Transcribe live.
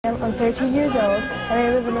I'm 13 years old, and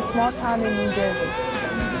I live in a small town in New Jersey.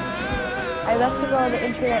 I love to go on the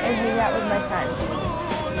internet and hang out with my friends.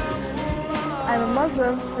 I'm a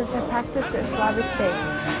Muslim since I practice the Islamic faith.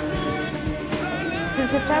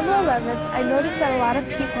 Since September 11th, I noticed that a lot of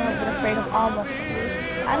people have been afraid of all Muslims.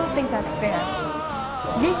 I don't think that's fair.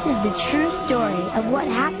 This is the true story of what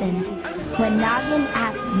happened when Nagin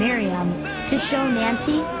asked Merjem to show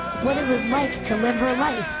Nancy what it was like to live her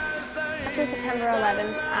life. After September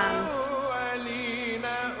 11th,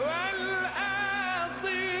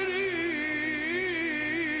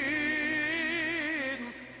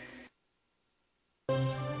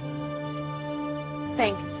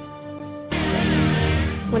 thanks.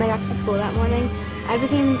 When I got to school that morning, I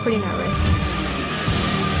became pretty nervous.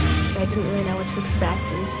 So I didn't really know what to expect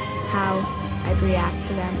and how I'd react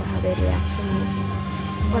to them or how they'd react to me.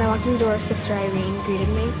 When I walked in the door, Sister Irene greeted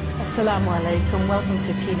me. Assalamu alaikum. Welcome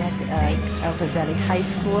to Teaneck Al-Ghazali High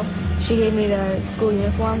School. She gave me the school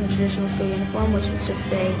uniform, the traditional school uniform, which was just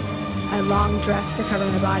a long dress to cover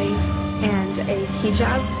my body, and a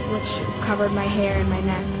hijab, which covered my hair and my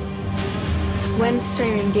neck. When Sister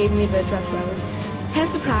Irene gave me the dress, I was kind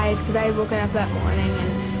of surprised because I had woken up that morning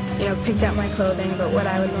and, picked out my clothing about what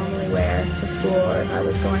I would normally wear to school or if I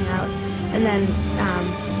was going out. And then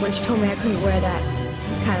when she told me I couldn't wear that,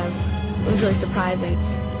 it was really surprising.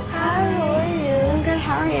 Hi, how are you? I'm good,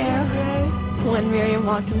 how are you? When Merjem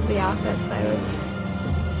walked into the office,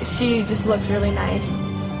 she just looked really nice.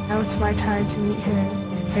 Now it's my time to meet her,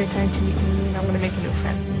 her time to meet me, and I'm going to make a new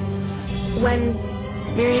friend. When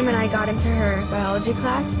Merjem and I got into her biology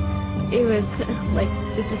class, it was like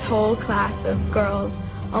this whole class of girls,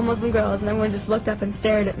 all Muslim girls, and everyone just looked up and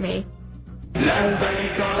stared at me. I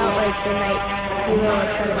felt like the night they were all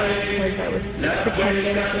upset at me because I was pretending to be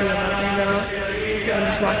a Muslim girl and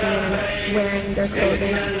just walking in and wearing their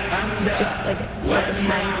clothing, just like a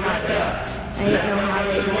pretend not real. I didn't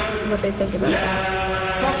know what they think about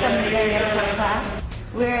that. Welcome to the class.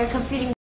 We're competing